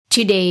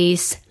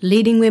Today's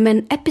Leading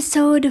Women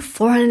episode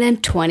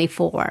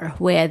 424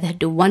 with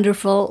the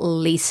wonderful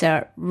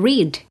Lisa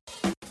Reed.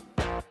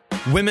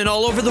 Women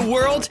all over the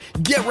world,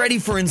 get ready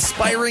for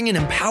inspiring and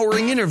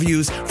empowering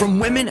interviews from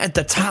women at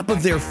the top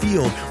of their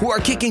field who are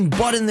kicking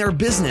butt in their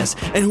business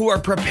and who are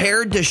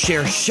prepared to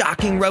share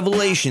shocking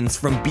revelations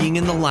from being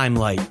in the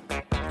limelight.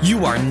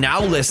 You are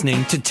now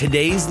listening to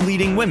Today's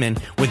Leading Women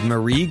with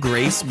Marie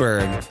Grace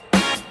Berg.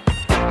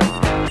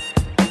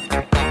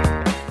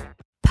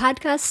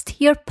 Podcast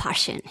your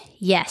passion.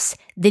 Yes,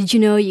 did you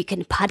know you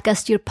can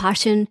podcast your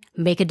passion,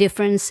 make a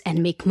difference,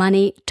 and make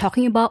money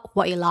talking about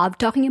what you love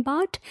talking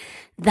about?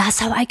 That's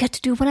how I get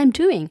to do what I'm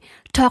doing,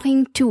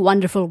 talking to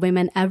wonderful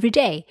women every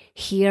day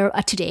here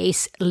at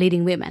Today's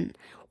Leading Women.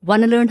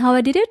 Want to learn how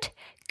I did it?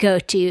 Go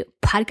to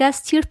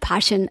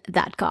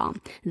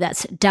podcastyourpassion.com.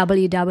 That's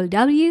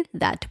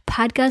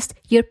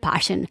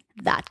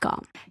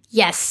www.podcastyourpassion.com.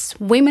 Yes,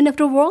 women of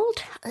the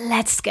world,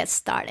 let's get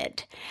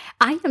started.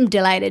 I am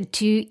delighted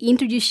to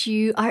introduce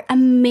you our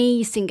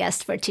amazing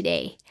guest for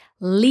today,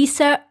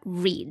 Lisa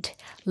Reed.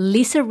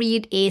 Lisa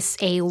Reed is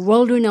a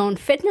world-renowned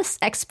fitness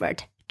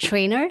expert,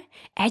 trainer,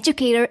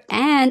 educator,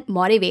 and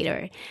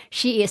motivator.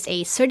 She is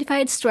a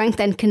certified strength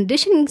and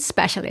conditioning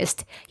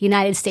specialist,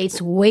 United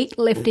States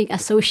Weightlifting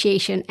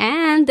Association,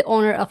 and the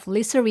owner of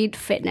Lisa Reed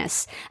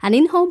Fitness, an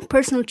in-home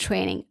personal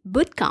training,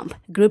 bootcamp,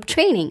 group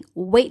training,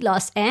 weight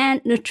loss, and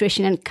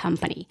nutrition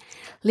company.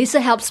 Lisa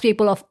helps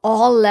people of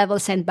all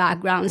levels and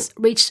backgrounds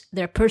reach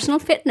their personal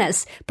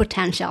fitness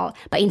potential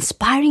by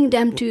inspiring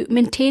them to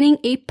maintaining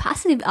a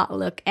positive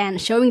outlook and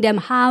showing them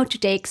how to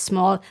take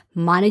small,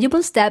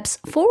 manageable steps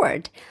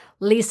forward.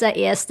 Lisa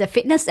is the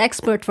fitness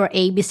expert for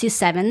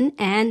ABC7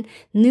 and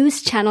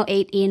News Channel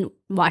 8 in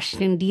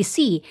Washington,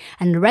 D.C.,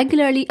 and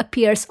regularly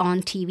appears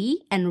on TV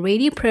and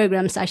radio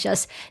programs such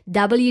as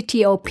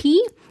WTOP,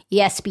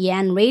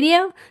 ESPN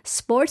Radio,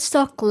 Sports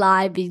Talk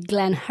Live with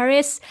Glenn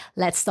Harris,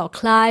 Let's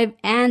Talk Live,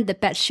 and The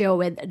Pet Show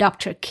with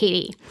Dr.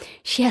 Katie.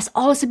 She has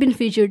also been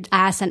featured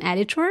as an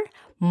editor,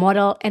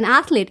 model, and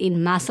athlete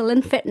in Muscle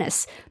and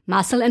Fitness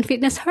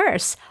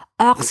Hers,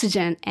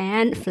 Oxygen,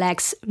 and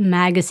Flex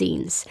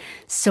magazines.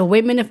 So,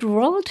 women of the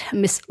world,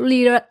 Miss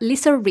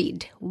Lisa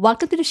Reed,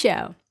 welcome to the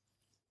show.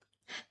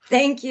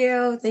 Thank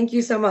you. Thank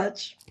you so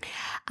much.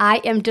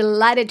 I am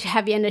delighted to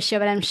have you on the show,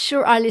 and I'm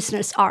sure our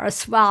listeners are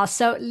as well.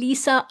 So,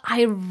 Lisa,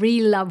 I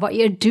really love what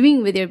you're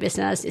doing with your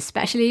business,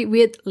 especially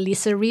with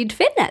Lisa Reed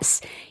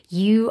Fitness.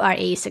 You are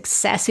a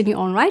success in your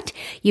own right.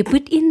 You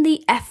put in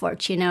the effort,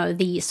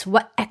 the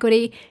sweat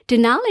equity, the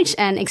knowledge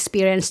and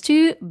experience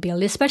to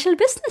build a special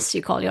business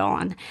you call your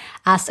own.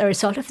 As a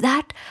result of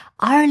that,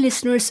 our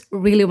listeners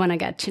really want to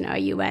get to know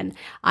you, and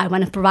I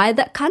want to provide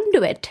that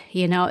conduit,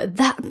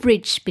 that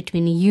bridge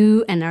between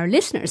you and our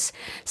listeners.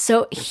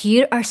 So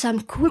here are some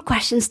cool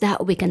questions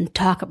that we can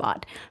talk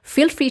about.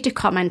 Feel free to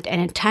comment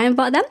anytime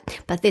about them,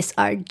 but these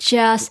are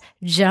just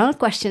general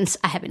questions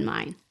I have in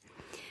mind.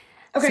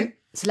 Okay.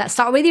 So let's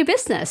start with your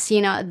business.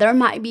 There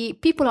might be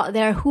people out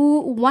there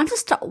who want to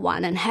start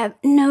one and have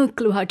no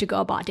clue how to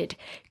go about it.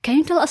 Can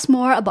you tell us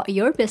more about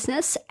your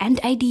business and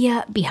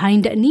idea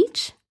behind that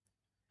niche?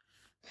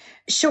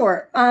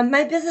 Sure.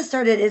 My business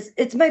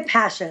it's my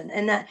passion,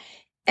 and that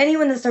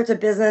anyone that starts a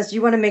business,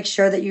 you want to make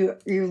sure that you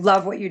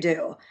love what you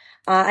do.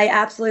 I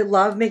absolutely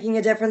love making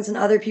a difference in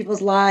other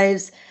people's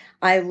lives.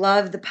 I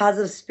love the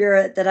positive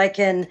spirit that I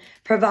can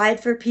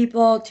provide for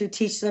people to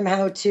teach them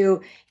how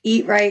to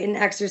eat right and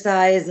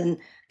exercise and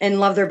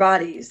love their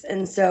bodies.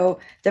 And so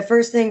the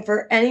first thing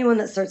for anyone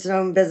that starts their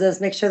own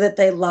business, make sure that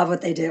they love what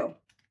they do.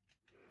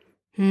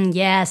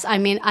 Yes,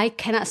 I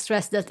cannot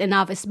stress that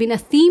enough. It's been a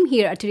theme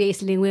here at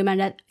Today's Leading Women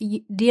that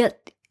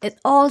it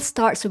all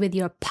starts with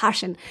your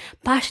passion.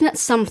 Passionate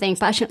something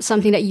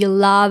that you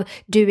love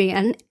doing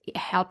and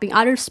helping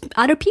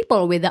other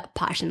people with that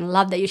passion.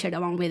 Love that you shared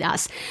along with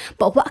us.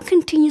 But what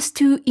continues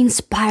to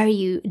inspire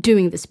you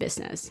doing this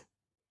business?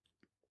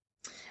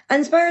 It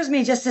inspires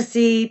me just to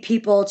see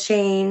people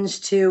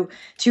change, to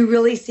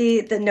really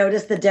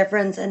notice the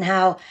difference in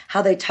how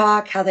they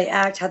talk, how they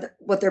act,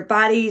 what their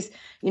bodies,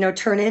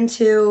 turn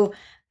into,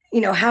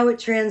 how it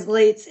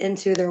translates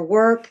into their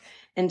work,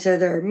 into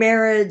their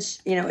marriage.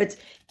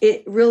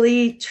 It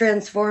really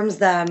transforms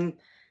them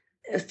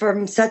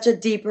from such a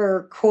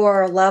deeper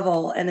core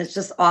level, and it's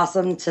just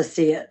awesome to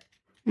see it.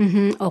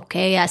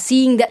 Okay,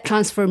 seeing that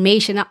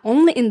transformation not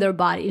only in their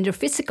body, in their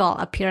physical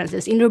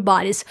appearances, in their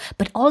bodies,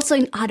 but also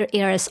in other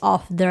areas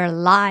of their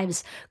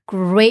lives.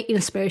 Great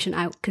inspiration.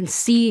 I can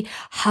see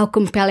how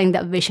compelling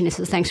that vision is.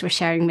 So thanks for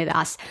sharing with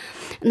us.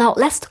 Now,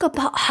 let's talk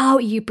about how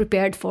you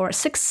prepared for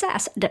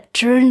success that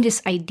turned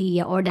this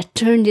idea or that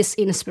turned this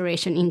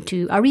inspiration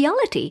into a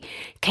reality.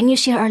 Can you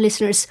share our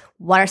listeners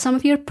what are some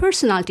of your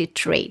personality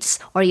traits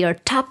or your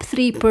top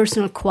 3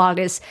 personal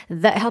qualities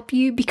that help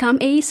you become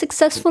a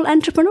successful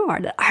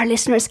entrepreneur that our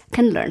listeners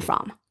can learn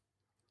from?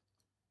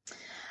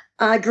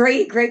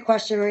 Great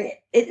question, Marie.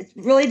 It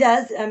really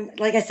does.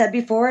 Like I said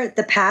before,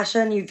 the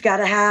passion, you've got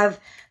to have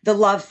the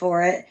love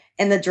for it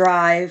and the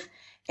drive.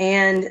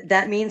 And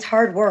that means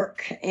hard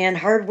work. And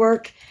hard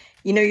work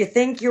you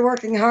think you're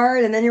working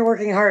hard and then you're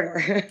working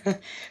harder.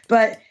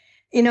 But,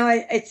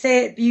 I'd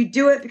say you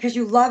do it because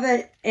you love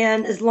it.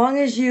 And as long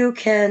as you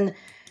can,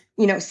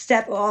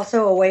 step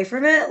also away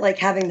from it, like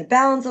having the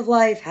balance of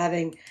life,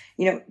 having,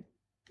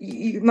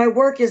 my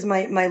work is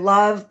my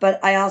love,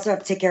 but I also have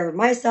to take care of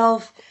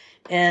myself.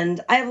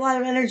 And I have a lot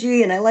of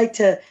energy and I like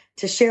to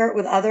share it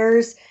with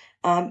others.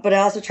 But I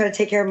also try to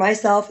take care of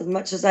myself as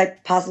much as I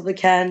possibly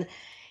can.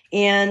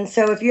 And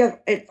so if you have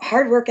a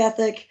hard work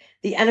ethic,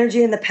 the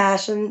energy and the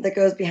passion that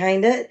goes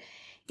behind it,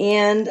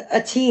 and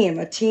a team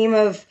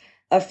of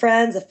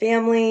friends, a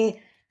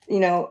family,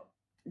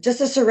 just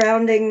a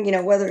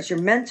surrounding, whether it's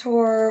your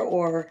mentor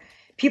or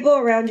people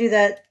around you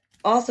that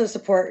also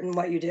support in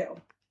what you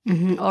do.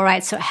 All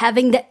right. So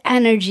having the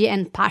energy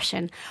and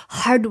passion,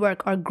 hard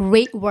work or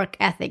great work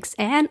ethics,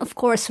 and of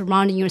course,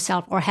 surrounding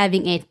yourself or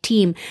having a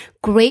team,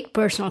 great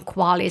personal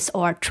qualities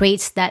or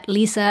traits that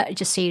Lisa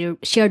just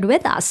shared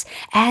with us.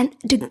 And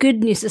the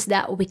good news is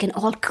that we can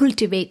all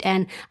cultivate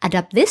and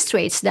adopt these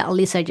traits that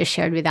Lisa just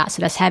shared with us.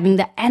 So that's having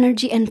the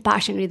energy and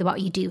passion with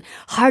what you do,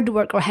 hard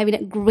work or having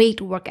a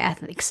great work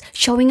ethics,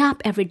 showing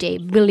up every day,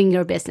 building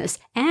your business,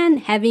 and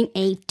having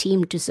a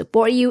team to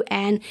support you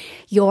and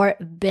your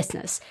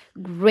business.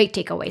 Great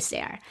takeaways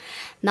there.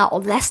 Now,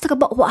 let's talk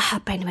about what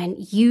happened when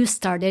you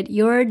started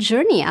your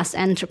journey as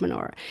an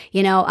entrepreneur.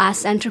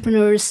 As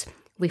entrepreneurs,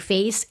 we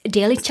face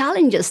daily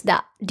challenges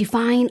that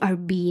define our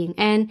being.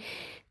 And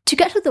to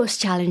get to those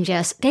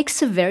challenges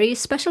takes a very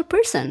special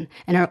person.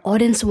 And our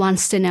audience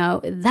wants to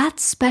know that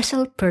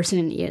special person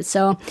in you.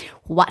 So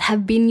what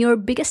have been your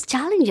biggest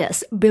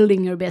challenges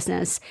building your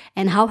business?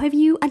 And how have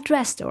you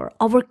addressed or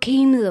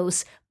overcame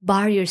those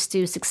barriers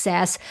to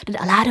success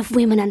that a lot of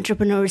women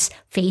entrepreneurs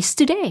face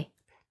today?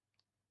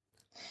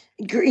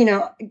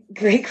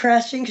 Great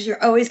question, because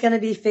you're always going to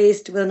be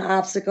faced with an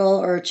obstacle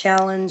or a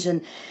challenge.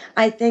 And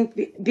I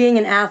think being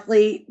an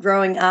athlete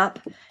growing up,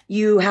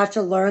 you have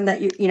to learn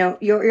that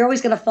you're always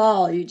going to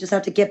fall. You just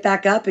have to get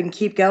back up and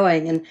keep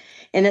going.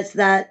 And it's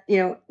that,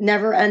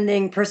 never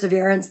ending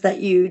perseverance that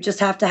you just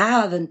have to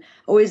have, and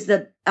always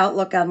the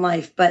outlook on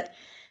life. But,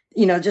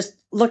 just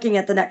looking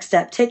at the next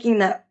step, taking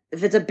that,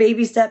 if it's a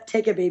baby step,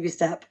 take a baby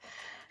step.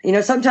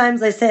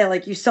 Sometimes I say,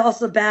 like, you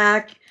salsa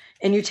back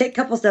and you take a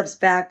couple steps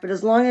back, but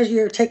as long as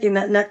you're taking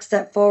that next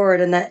step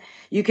forward and that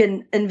you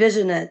can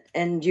envision it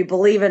and you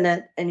believe in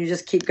it and you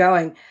just keep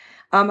going.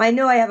 I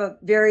know I have a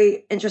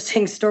very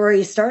interesting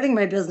story starting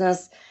my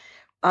business.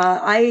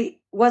 I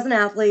was an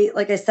athlete,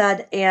 like I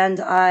said, and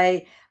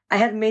I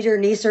had major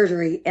knee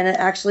surgery, and it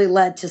actually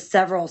led to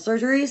several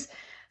surgeries.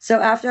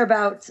 So after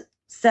about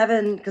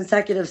 7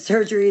 consecutive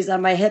surgeries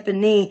on my hip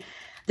and knee,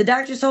 the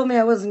doctors told me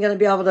I wasn't going to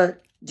be able to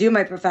do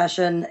my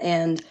profession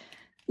and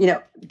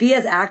be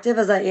as active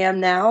as I am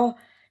now.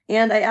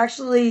 And I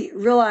actually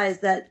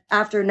realized that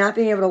after not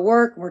being able to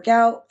work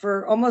out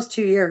for almost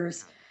 2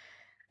 years,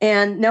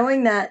 and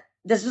knowing that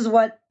this is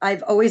what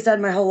I've always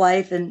done my whole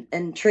life,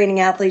 and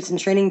training athletes and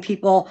training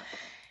people,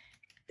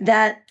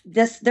 that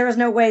there was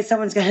no way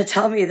someone's going to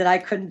tell me that I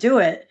couldn't do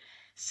it.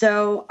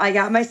 So I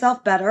got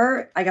myself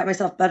better. I got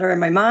myself better in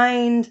my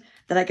mind,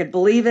 that I could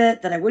believe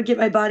it, that I would get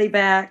my body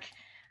back,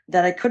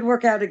 that I could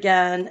work out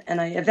again.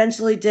 And I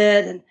eventually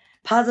did. And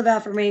positive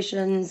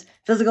affirmations,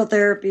 physical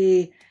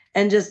therapy,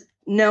 and just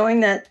knowing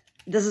that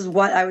this is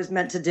what I was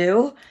meant to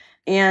do,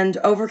 and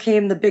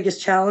overcame the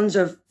biggest challenge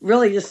of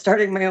really just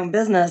starting my own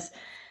business,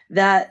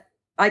 that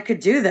I could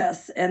do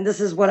this. And this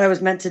is what I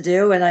was meant to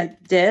do. And I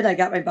did. I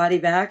got my body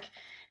back,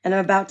 and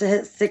I'm about to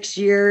hit 6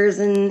 years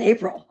in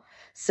April.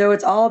 So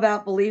it's all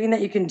about believing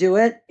that you can do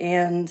it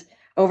and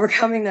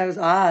overcoming those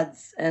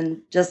odds,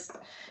 and just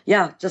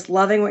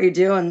loving what you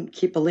do and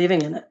keep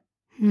believing in it.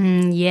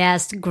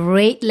 Yes,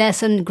 great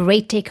lesson,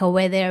 great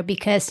takeaway there,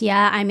 because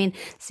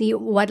see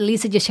what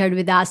Lisa just shared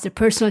with us, the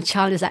personal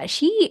challenges that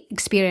she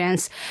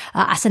experienced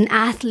as an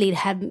athlete,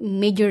 had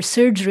major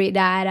surgery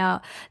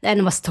that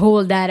and was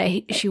told that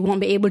she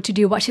won't be able to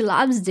do what she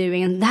loves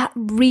doing, and that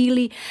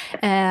really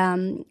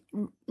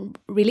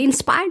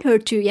inspired her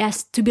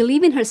to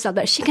believe in herself,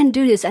 that she can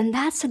do this. And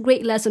that's a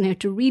great lesson here,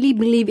 to really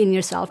believe in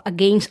yourself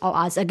against all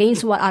odds,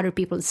 against what other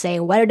people say,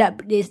 whether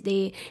that is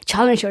they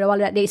challenge you or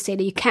whether that they say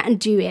that you can't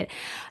do it.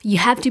 You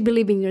have to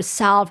believe in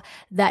yourself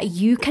that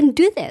you can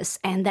do this,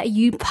 and that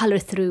you follow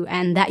through,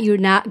 and that you're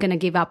not going to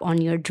give up on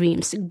your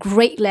dreams.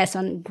 Great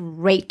lesson,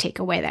 great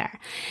takeaway there.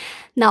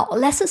 Now,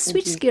 let's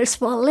switch gears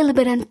for a little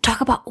bit and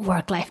talk about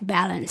work-life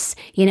balance.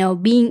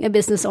 Being a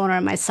business owner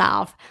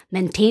myself,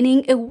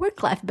 maintaining a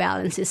work-life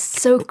balance is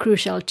so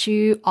crucial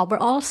to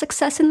overall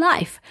success in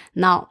life.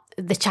 Now,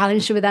 the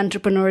challenge with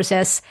entrepreneurs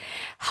is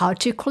how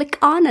to click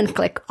on and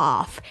click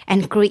off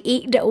and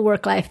create the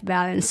work-life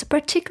balance,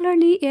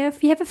 particularly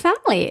if you have a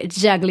family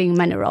juggling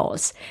many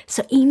roles.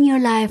 So in your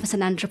life as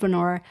an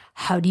entrepreneur,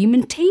 how do you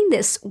maintain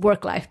this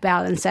work-life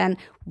balance, and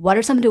what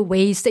are some of the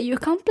ways that you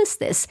accomplish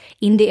this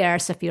in the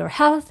areas of your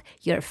health,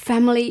 your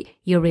family,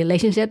 your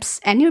relationships,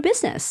 and your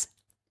business?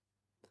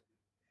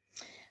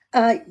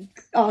 Uh,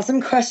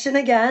 awesome question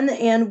again.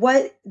 And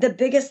what the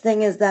biggest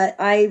thing is that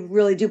I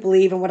really do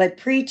believe in what I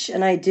preach,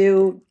 and I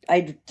do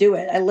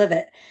it. I live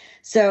it.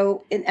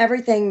 So in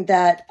everything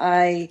that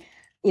I,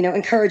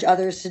 encourage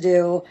others to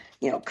do,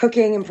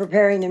 cooking and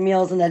preparing their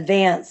meals in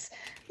advance,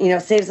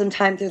 saves them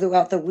time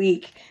throughout the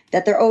week,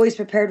 that they're always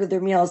prepared with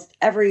their meals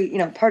every,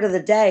 part of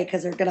the day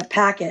because they're going to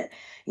pack it,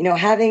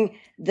 having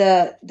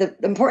the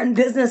important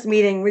business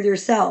meeting with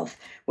yourself,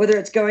 whether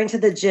it's going to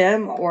the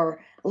gym or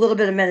a little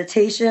bit of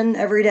meditation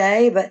every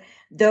day. But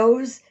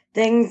those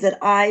things that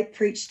I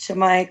preach to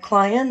my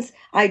clients,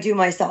 I do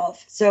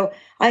myself. So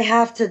I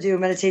have to do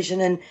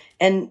meditation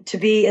and to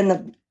be in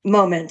the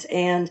moment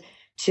and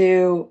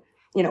to,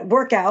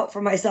 work out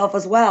for myself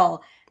as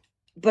well.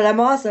 But I'm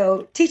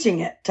also teaching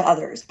it to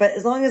others. But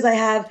as long as I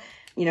have,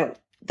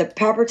 the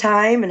proper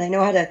time and I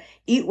know how to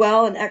eat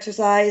well and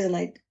exercise and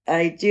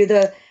I do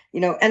the,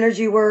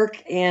 energy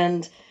work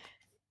and,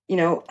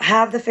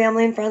 have the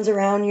family and friends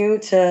around you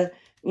to,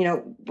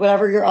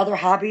 whatever your other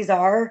hobbies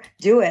are,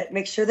 do it.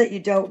 Make sure that you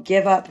don't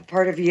give up a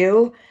part of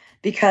you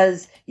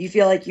because you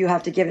feel like you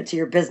have to give it to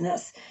your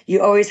business.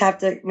 You always have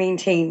to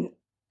maintain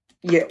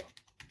you.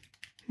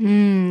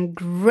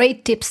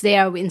 Great tips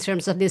there in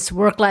terms of this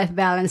work-life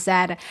balance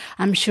that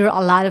I'm sure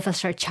a lot of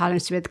us are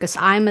challenged with, because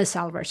I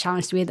myself are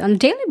challenged with on a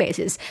daily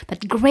basis.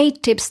 But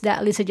great tips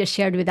that Lisa just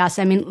shared with us.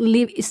 I mean,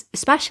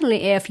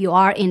 especially if you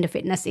are in the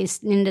fitness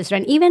industry,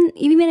 and even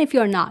if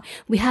you're not,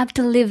 we have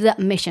to live that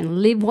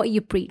mission, live what you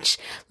preach,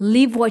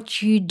 live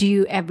what you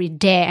do every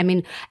day. I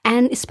mean,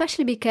 and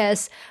especially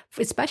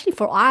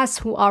for us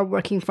who are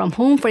working from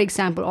home, for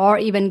example, or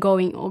even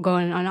going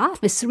on office,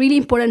 it's really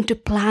important to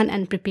plan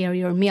and prepare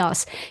your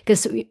meals.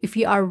 Because if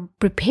you are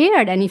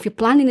prepared and if you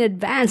plan in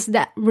advance,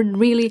 that would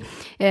really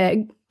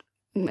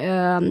you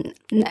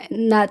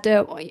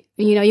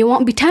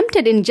won't be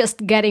tempted in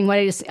just getting what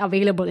is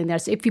available in there.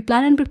 So if you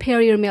plan and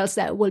prepare your meals,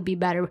 that will be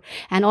better.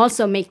 And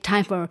also make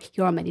time for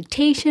your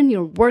meditation,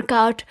 your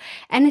workout,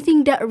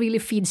 anything that really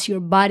feeds your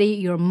body,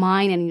 your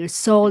mind, and your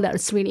soul.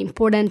 That's really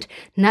important,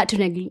 not to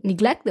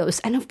neglect those.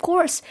 And of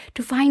course,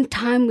 to find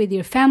time with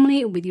your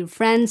family, with your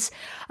friends,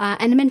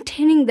 and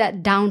maintaining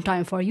that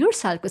downtime for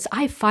yourself, because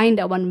I find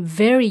that one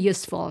very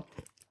useful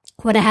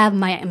when I have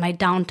my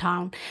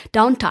downtime,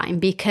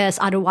 because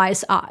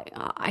otherwise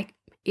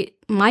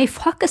my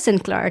focus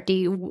and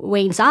clarity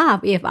wanes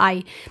up if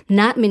I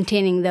not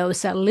maintaining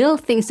those little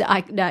things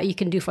that you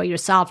can do for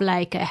yourself,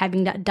 like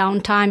having that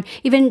downtime,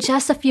 even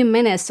just a few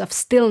minutes of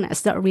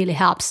stillness, that really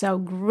helps. So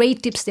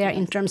great tips there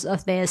in terms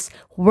of this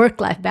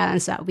work-life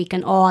balance that we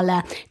can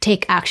all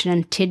take action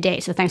on today.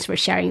 So thanks for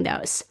sharing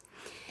those.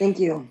 Thank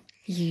you.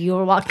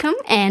 You're welcome.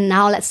 And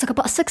now let's talk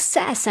about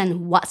success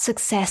and what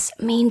success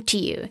means to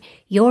you.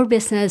 Your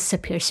business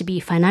appears to be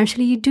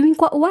financially doing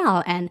quite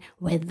well, and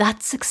with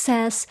that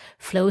success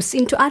flows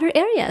into other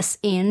areas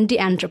in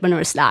the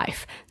entrepreneur's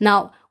life.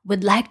 Now,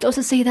 would like to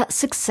also say that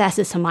success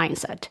is a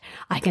mindset.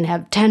 I can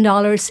have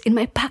 $10 in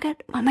my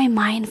pocket, but my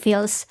mind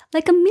feels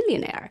like a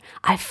millionaire.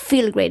 I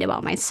feel great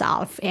about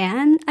myself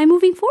and I'm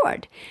moving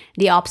forward.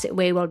 The opposite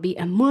way will be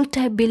a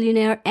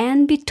multi-billionaire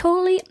and be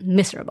totally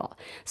miserable.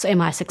 So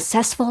am I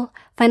successful?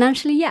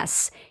 Financially,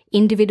 yes.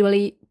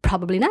 Individually,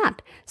 probably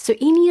not. So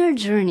in your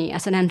journey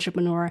as an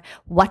entrepreneur,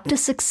 what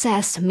does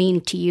success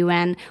mean to you,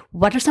 and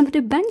what are some of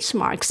the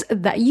benchmarks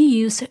that you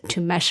use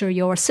to measure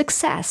your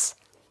success?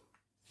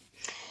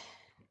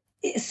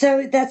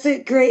 So that's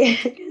a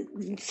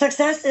great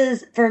success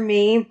is, for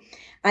me,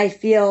 I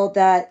feel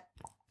that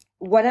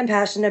what I'm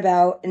passionate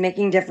about and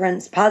making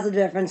positive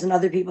difference in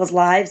other people's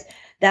lives,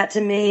 that to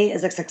me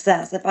is a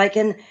success. If I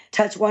can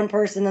touch one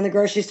person in the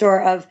grocery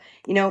store of,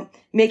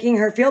 making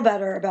her feel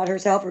better about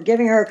herself or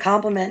giving her a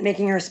compliment,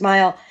 making her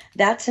smile,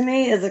 that to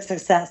me is a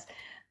success.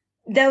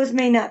 Those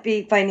may not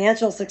be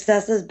financial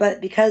successes,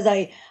 but because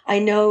I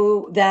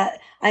know that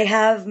I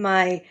have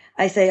my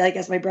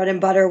bread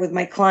and butter with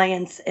my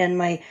clients and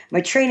my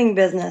training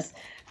business.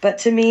 But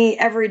to me,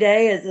 every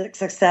day is a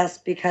success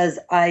because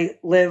I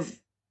love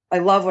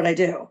what I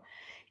do.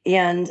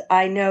 And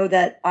I know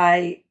that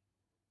I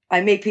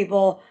make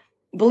people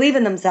believe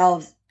in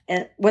themselves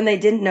and when they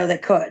didn't know they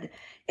could.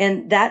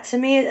 And that to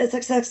me is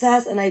a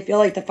success. And I feel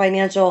like the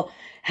financial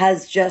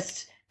has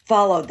just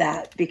followed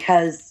that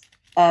because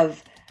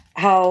of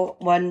how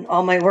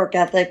all my work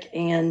ethic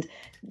and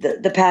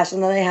the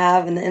passion that I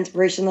have and the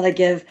inspiration that I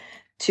give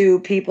to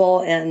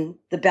people and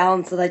the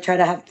balance that I try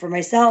to have for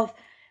myself.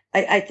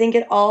 I think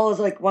it all is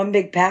like one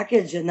big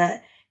package, and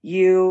that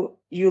you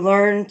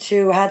learn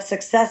to have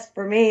success.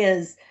 For me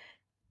is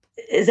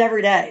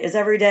every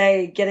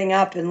day getting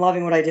up and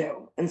loving what I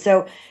do. And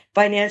so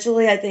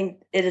financially, I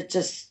think it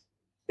just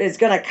is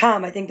going to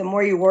come. I think the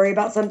more you worry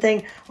about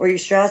something or you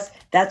stress,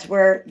 that's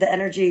where the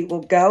energy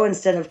will go,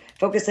 instead of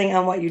focusing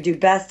on what you do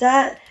best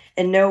at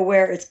and know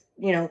where it's,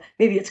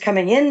 maybe it's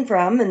coming in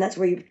from, and that's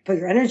where you put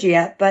your energy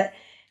at. But,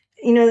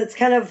 it's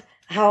kind of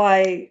how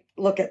I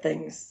look at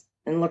things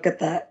and look at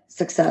that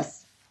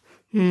success.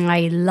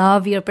 I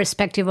love your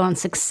perspective on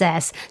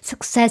success.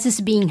 Success is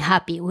being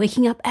happy,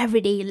 waking up every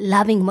day,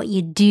 loving what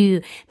you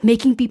do,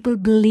 making people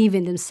believe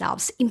in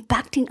themselves,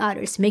 impacting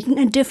others, making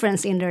a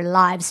difference in their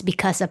lives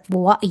because of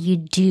what you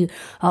do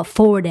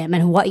for them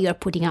and what you're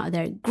putting out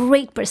there.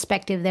 Great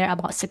perspective there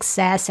about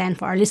success. And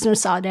for our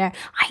listeners out there,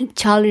 I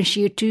challenge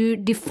you to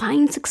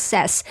define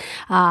success.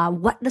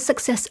 What does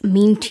success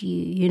mean to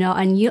you?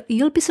 And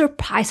you'll be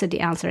surprised at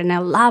the answer. And I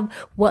love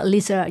what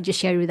Lisa just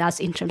shared with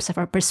us in terms of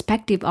her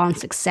perspective on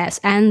success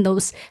and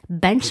those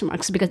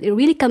benchmarks, because it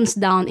really comes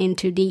down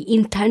into the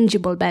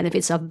intangible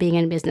benefits of being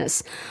in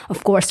business.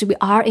 Of course, we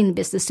are in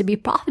business to be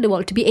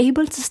profitable, to be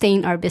able to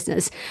sustain our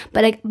business.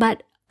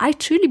 But I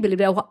truly believe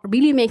that what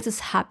really makes us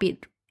happy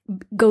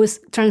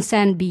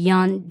transcend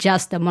beyond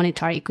just the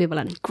monetary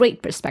equivalent.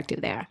 Great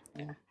perspective there.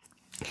 Yeah.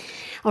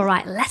 All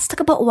right, let's talk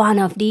about one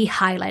of the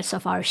highlights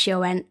of our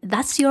show, and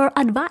that's your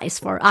advice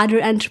for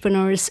other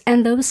entrepreneurs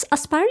and those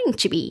aspiring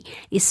to be,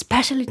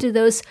 especially to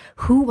those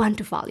who want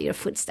to follow your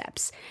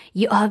footsteps.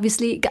 You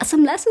obviously got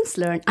some lessons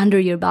learned under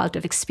your belt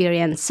of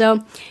experience,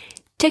 so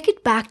take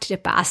it back to the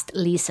past,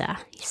 Lisa.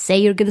 Say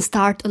you're going to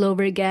start all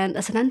over again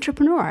as an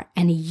entrepreneur,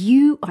 and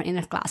you are in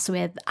a class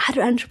with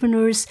other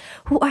entrepreneurs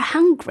who are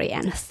hungry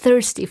and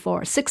thirsty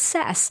for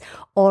success,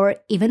 or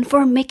even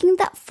for making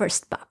that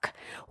first buck.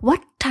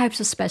 What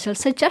types of special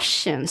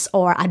suggestions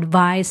or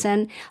advice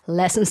and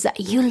lessons that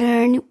you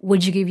learn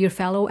would you give your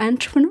fellow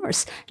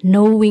entrepreneurs,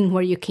 knowing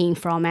where you came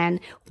from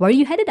and where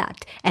you headed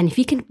at? And if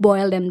you can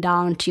boil them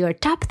down to your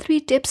top 3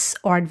 tips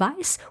or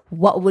advice,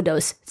 what would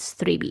those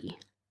 3 be?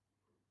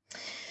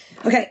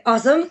 Okay,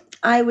 awesome.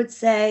 I would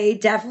say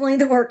definitely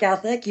the work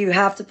ethic. You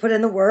have to put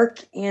in the work,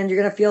 and you're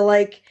going to feel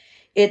like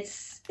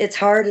it's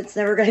hard. It's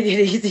never going to get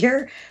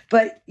easier,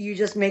 but you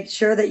just make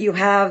sure that you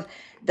have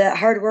that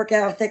hard work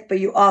ethic, but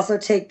you also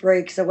take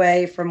breaks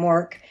away from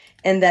work,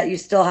 and that you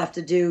still have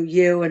to do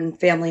you and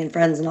family and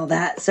friends and all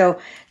that. So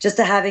just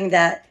to having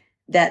that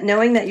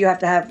knowing that you have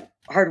to have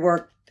hard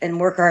work and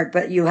work hard,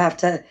 but you have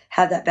to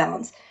have that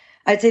balance.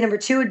 I'd say number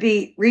 2 would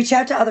be reach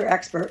out to other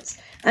experts.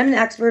 I'm an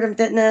expert in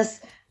fitness,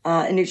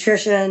 and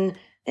nutrition,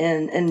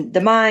 and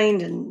the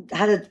mind, and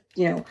how to,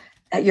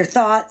 your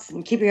thoughts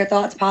and keeping your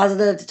thoughts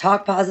positive, to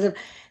talk positive,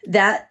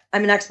 that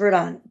I'm an expert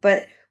on.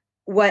 But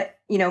what,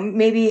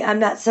 maybe I'm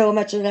not so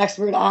much an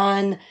expert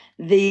on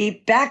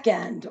the back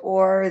end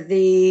or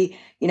the,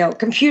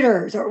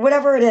 computers or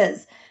whatever it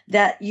is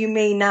that you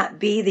may not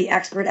be the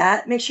expert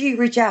at. Make sure you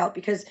reach out,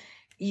 because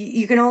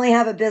you can only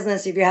have a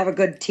business if you have a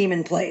good team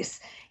in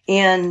place.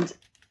 And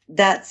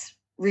that's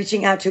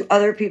reaching out to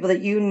other people that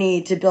you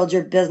need to build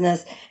your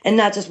business, and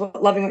not just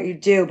loving what you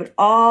do, but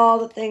all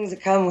the things that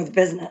come with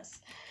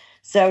business.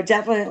 So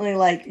definitely,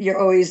 you're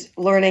always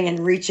learning and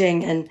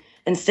reaching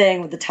and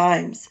staying with the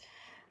times.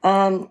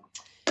 And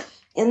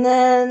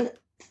then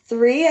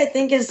 3, I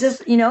think, is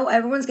just,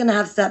 everyone's going to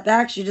have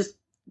setbacks. You just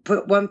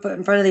put one foot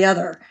in front of the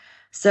other.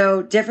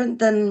 So different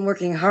than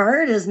working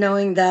hard is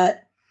knowing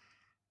that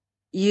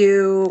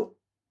you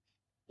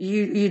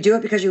do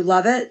it because you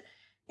love it.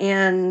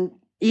 And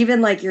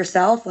even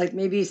yourself,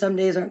 maybe some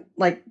days aren't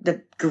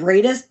the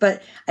greatest,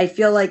 but I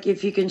feel like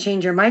if you can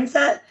change your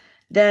mindset,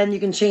 then you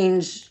can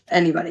change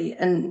anybody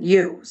and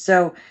you.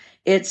 So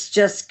it's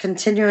just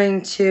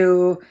continuing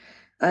to,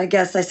 I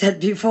guess I said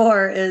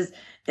before, is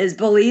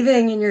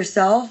believing in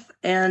yourself.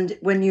 And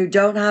when you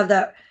don't have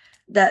that,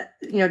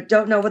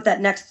 don't know what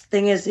that next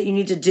thing is that you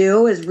need to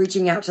do, is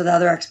reaching out to the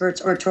other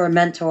experts or to a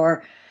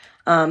mentor.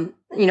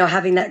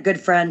 Having that good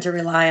friend to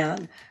rely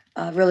on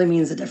really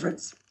means a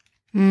difference.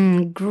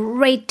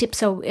 Great tips.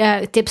 So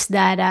tips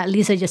that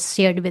Lisa just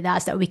shared with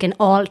us that we can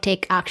all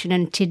take action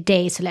on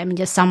today. So let me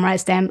just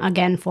summarize them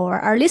again for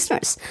our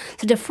listeners.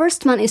 So the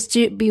first one is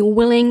to be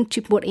willing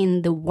to put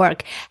in the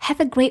work. Have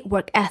a great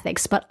work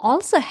ethics, but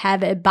also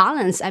have a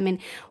balance. I mean,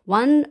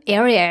 one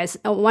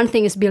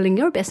thing is building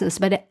your business,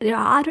 but there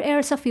are other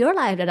areas of your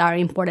life that are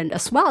important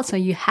as well. So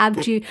you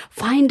have to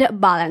find a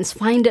balance,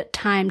 find a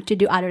time to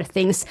do other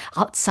things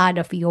outside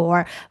of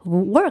your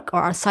work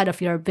or outside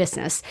of your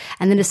business.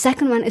 And then the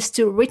second one is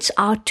to reach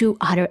out to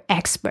other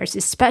experts,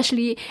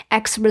 especially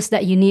experts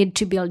that you need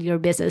to build your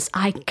business.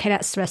 I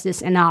cannot stress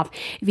this enough.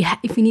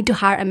 If you need to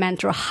hire a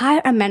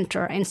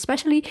mentor, and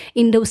especially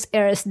in those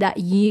areas that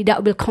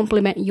will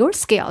complement your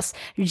skills,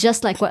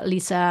 just like what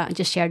Lisa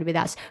just shared with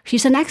us.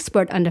 She's an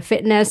expert on the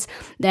fitness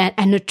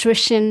and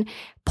nutrition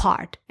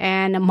part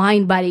and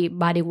mind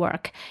body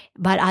work.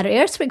 But other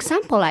areas, for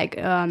example,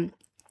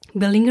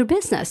 building your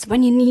business,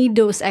 when you need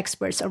those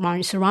experts around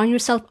you, surround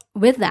yourself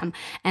with them,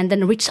 and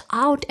then reach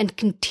out and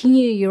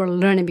continue your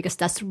learning, because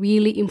that's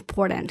really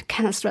important.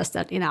 Cannot stress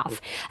that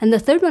enough. And the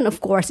third one,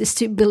 of course, is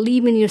to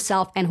believe in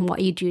yourself and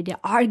what you do. There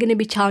are going to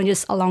be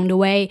challenges along the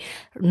way.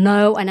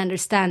 Know and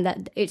understand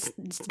that it's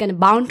going to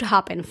bound to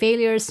happen.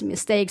 Failures,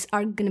 mistakes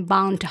are going to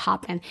bound to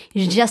happen.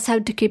 You just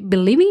have to keep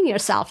believing in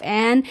yourself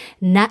and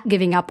not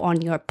giving up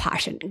on your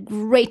passion.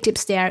 Great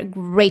tips there.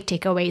 Great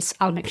takeaways.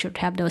 I'll make sure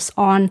to have those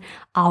on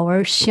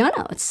our show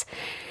notes.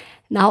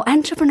 Now,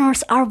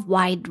 entrepreneurs are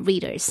wide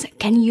readers.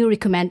 Can you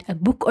recommend a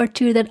book or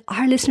two that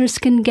our listeners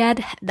can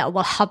get that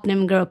will help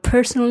them grow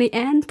personally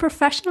and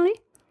professionally?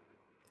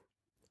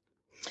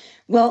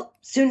 Well,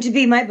 soon to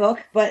be my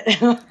book, but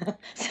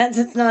since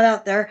it's not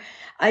out there,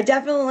 I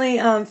definitely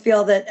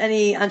feel that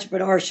any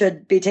entrepreneur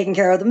should be taking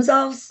care of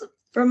themselves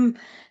from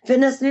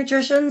fitness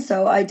nutrition.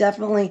 So I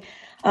definitely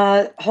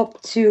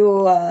hope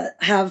to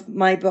have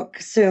my book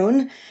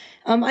soon.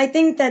 I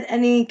think that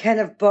any kind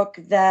of book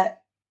that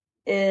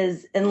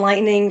is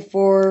enlightening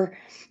for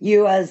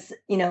you as,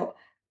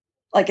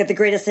 like The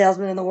Greatest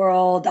Salesman in the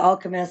World, The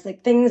Alchemist,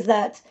 like things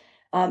that,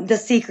 The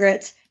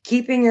Secret,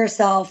 keeping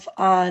yourself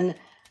on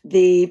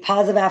the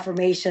positive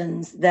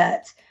affirmations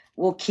that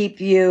will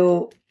keep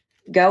you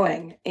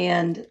going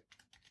and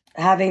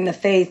having the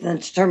faith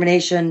and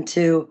determination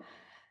to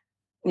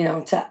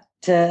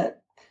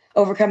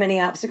overcome any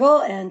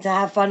obstacle and to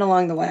have fun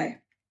along the way.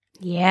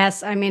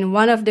 Yes, I mean,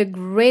 one of the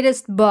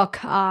greatest book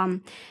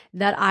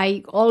that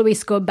I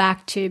always go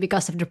back to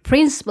because of the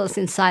principles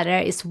inside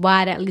there is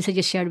what Lisa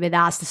just shared with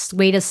us, The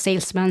Greatest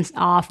Salesman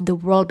of the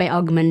World by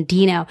Og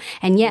Mandino.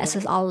 And yes,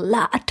 there's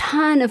a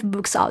ton of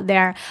books out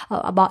there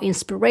about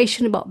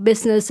inspiration, about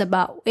business,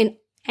 about in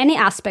any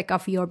aspect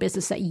of your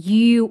business that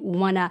you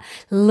want to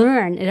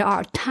learn. There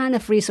are a ton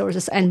of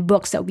resources and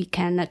books that we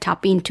can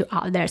tap into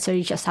out there. So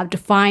you just have to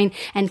find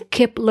and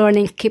keep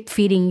learning, keep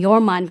feeding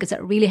your mind, because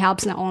it really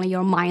helps not only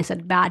your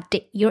mindset,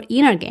 but your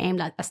inner game,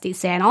 as they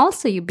say, and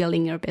also you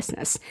building your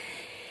business.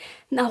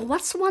 Now,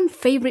 what's one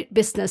favorite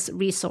business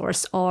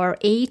resource or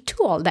a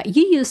tool that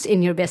you use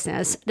in your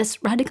business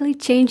that's radically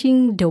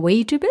changing the way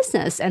you do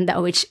business and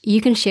that which you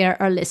can share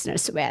our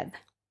listeners with?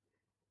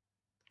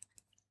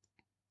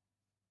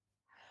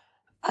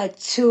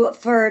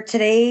 For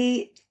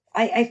today,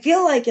 I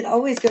feel like it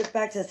always goes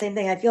back to the same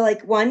thing. I feel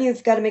like, one,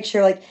 you've got to make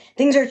sure like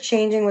things are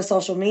changing with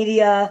social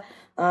media.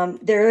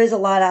 There is a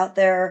lot out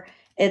there.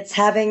 It's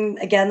having,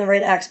 again, the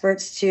right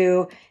experts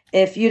to,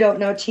 if you don't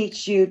know,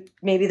 teach you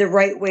maybe the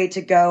right way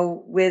to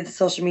go with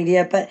social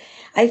media. But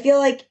I feel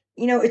like,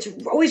 it's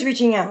always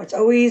reaching out. It's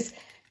always,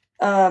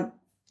 whether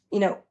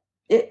you're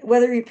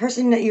a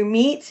person that you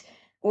meet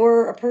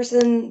or a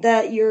person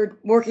that you're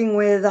working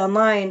with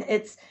online,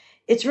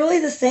 it's really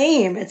the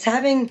same. It's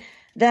having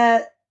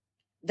that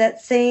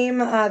same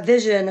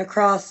vision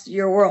across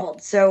your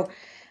world. So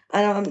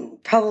I'm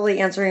probably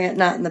answering it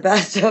not in the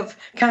best of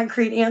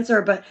concrete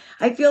answer, but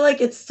I feel like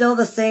it's still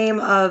the same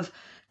of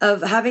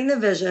having the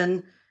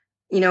vision,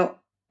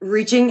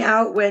 reaching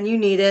out when you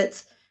need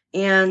it,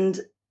 and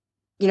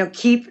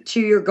keep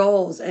to your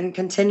goals and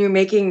continue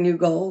making new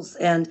goals.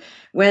 And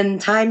when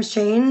times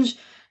change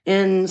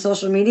in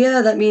social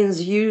media, that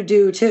means you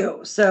do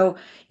too. So,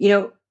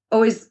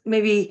 always,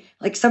 maybe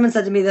like someone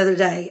said to me the other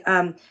day,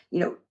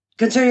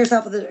 concern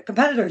yourself with the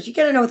competitors. You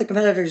got to know what the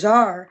competitors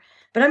are,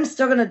 but I'm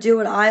still going to do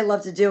what I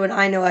love to do and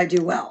I know I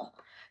do well.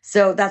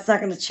 So that's not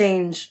going to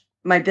change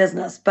my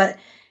business. But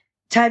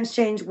times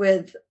change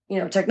with,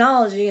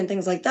 technology and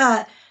things like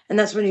that. And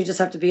that's when you just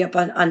have to be up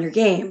on your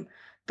game.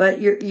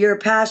 But your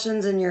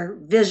passions and your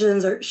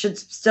visions should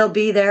still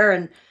be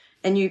there,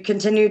 and you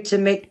continue to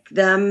make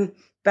them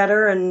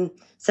better and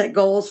set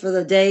goals for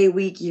the day,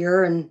 week,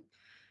 year,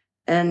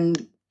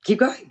 and keep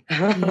going.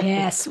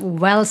 Yes,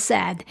 well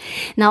said.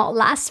 Now,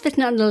 last but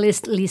not the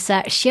least,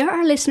 Lisa, share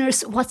our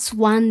listeners what's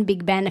one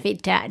big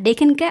benefit that they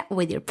can get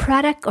with your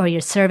product or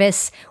your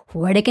service,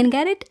 where they can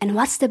get it, and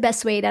what's the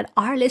best way that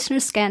our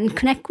listeners can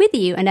connect with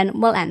you, and then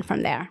we'll end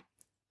from there.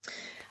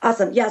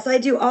 Awesome. Yes, I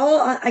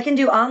can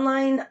do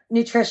online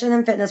nutrition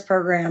and fitness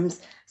programs.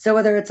 So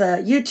whether it's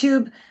a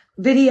YouTube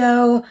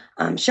video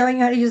showing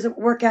you how to use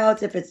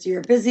workouts, if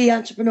you're a busy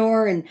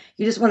entrepreneur and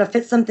you just want to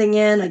fit something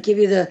in, I give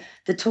you the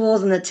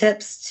tools and the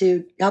tips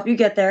to help you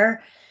get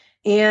there.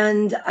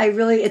 And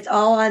it's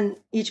all on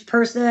each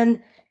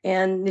person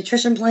and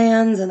nutrition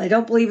plans. And I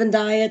don't believe in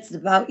diets. It's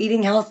about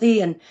eating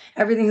healthy and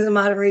everything's in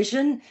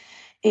moderation.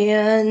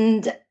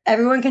 And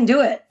everyone can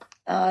do it.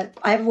 I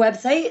have a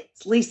website.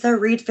 It's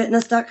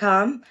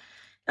lisareedfitness.com.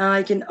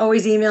 You can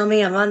always email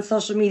me. I'm on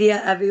social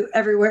media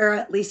everywhere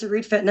at Lisa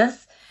Reed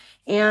Fitness.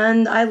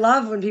 And I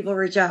love when people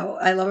reach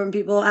out. I love when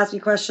people ask me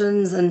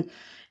questions and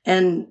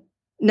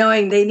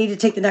knowing they need to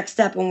take the next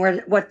step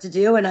on what to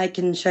do, and I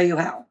can show you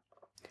how.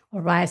 All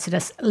right, so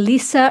that's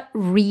Lisa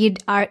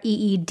Reed,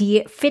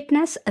 REED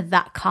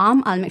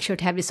fitness.com. I'll make sure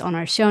to have this on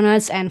our show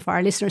notes. And for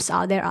our listeners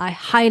out there, I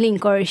highly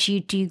encourage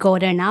you to go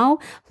there now.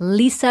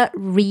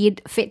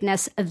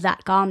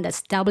 LisaReedFitness.com.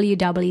 That's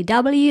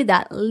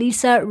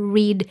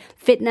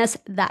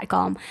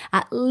www.lisareedfitness.com.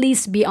 At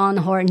least be on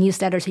her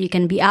newsletter so you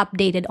can be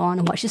updated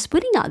on what she's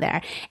putting out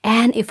there.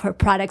 And if her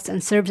products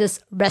and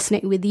services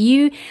resonate with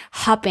you,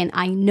 hop in.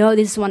 I know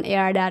this is one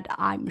area that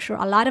I'm sure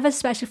a lot of us,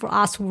 especially for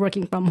us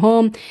working from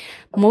home,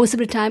 most of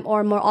the time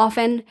or more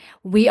often,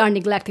 we are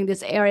neglecting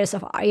these areas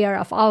of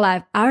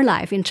our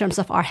life in terms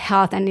of our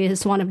health. And it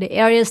is one of the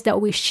areas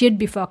that we should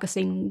be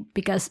focusing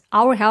because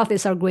our health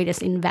is our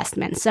greatest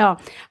investment. So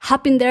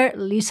hop in there,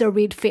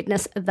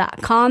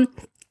 LisaReedFitness.com.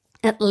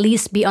 at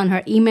least be on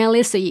her email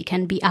list so you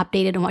can be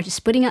updated on what she's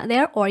putting out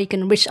there, or you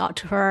can reach out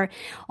to her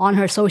on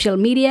her social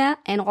media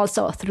and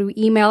also through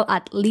email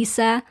at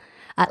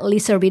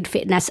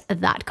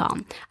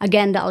lisa@lisareedfitness.com.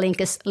 Again, that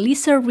link is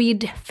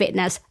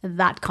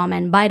lisareedfitness.com.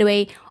 And by the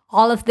way,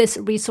 all of these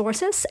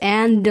resources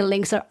and the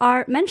links that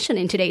are mentioned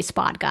in today's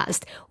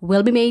podcast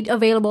will be made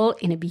available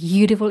in a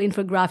beautiful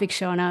infographic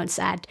show notes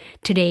at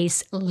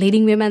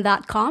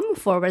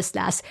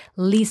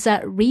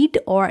todaysleadingwomen.com/Lisa Reed,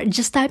 or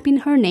just type in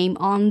her name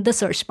on the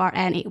search bar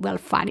and it will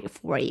find it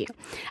for you.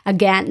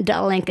 Again,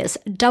 the link is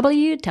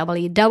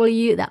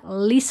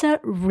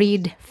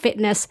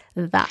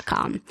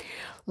www.lisareedfitness.com.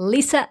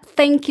 Lisa,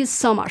 thank you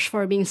so much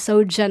for being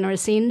so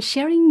generous in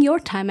sharing your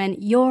time and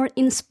your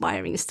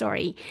inspiring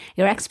story,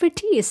 your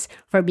expertise,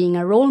 for being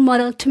a role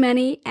model to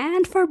many,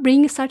 and for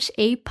bringing such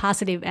a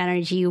positive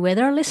energy with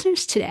our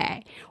listeners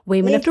today.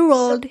 Women of the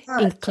world,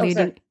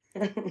 including...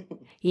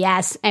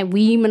 Yes, and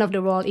women of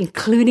the world,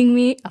 including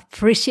me,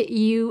 appreciate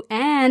you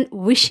and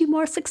wish you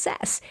more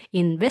success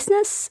in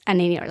business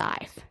and in your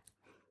life.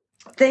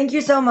 Thank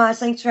you so much.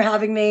 Thanks for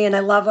having me. And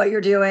I love what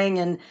you're doing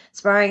and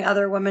inspiring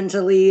other women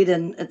to lead.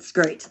 And it's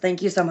great.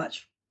 Thank you so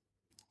much.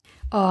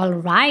 All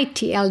right,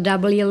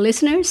 TLW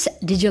listeners,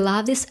 did you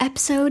love this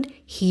episode?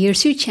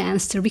 Here's your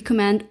chance to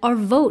recommend or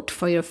vote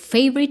for your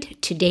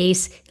favorite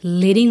Today's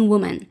Leading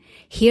Woman.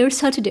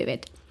 Here's how to do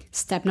it.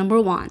 Step number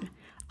 1.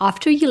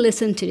 After you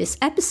listen to this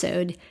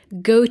episode,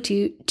 go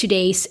to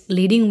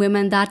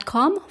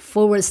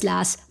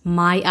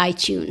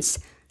todaysleadingwomen.com/my-iTunes.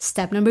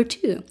 Step number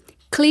 2.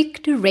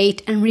 Click the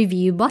rate and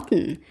review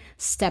button.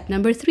 Step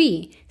number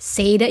 3,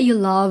 say that you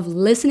love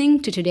listening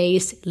to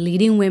Today's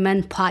Leading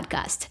Women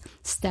podcast.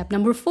 Step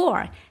number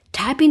 4,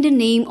 type in the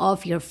name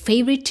of your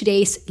favorite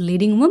Today's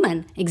Leading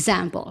Woman.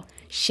 Example,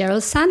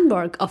 Sheryl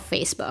Sandberg of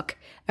Facebook,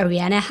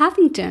 Arianna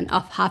Huffington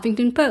of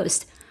Huffington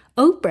Post,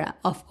 Oprah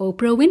of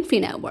Oprah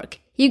Winfrey Network.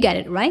 You get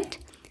it, right?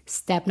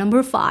 Step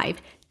number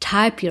 5,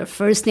 type your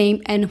first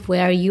name and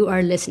where you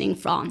are listening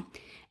from.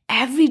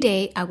 Every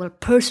day, I will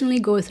personally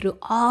go through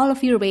all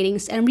of your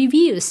ratings and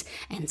reviews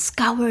and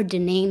scour the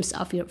names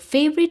of your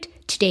favorite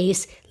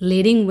Today's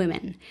Leading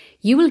Women.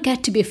 You will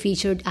get to be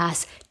featured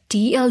as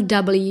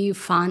TLW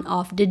Fan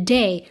of the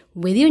Day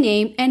with your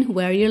name and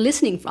where you're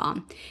listening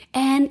from.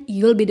 And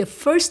you'll be the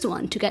first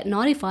one to get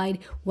notified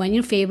when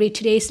your favorite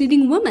Today's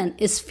Leading Woman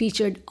is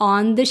featured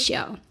on the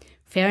show.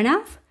 Fair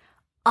enough?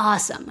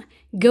 Awesome.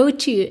 Go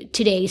to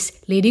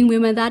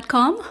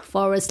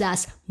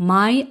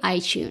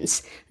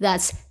todaysleadingwomen.com/my-iTunes.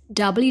 That's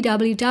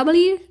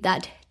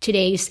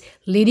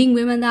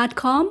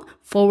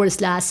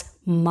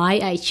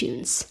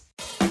www.todaysleadingwomen.com/my-iTunes.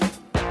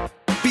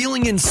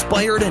 Feeling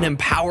inspired and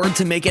empowered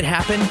to make it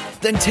happen?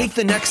 Then take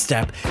the next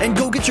step and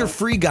go get your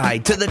free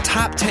guide to the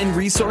top 10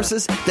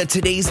 resources that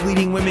today's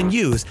leading women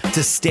use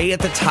to stay at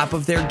the top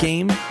of their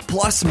game,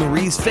 plus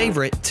Marie's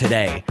favorite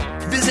today.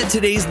 Visit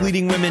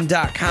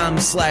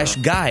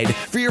todaysleadingwomen.com/guide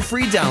for your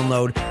free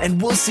download,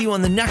 and we'll see you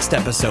on the next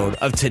episode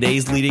of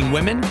Today's Leading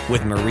Women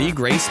with Marie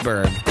Grace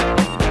Berg.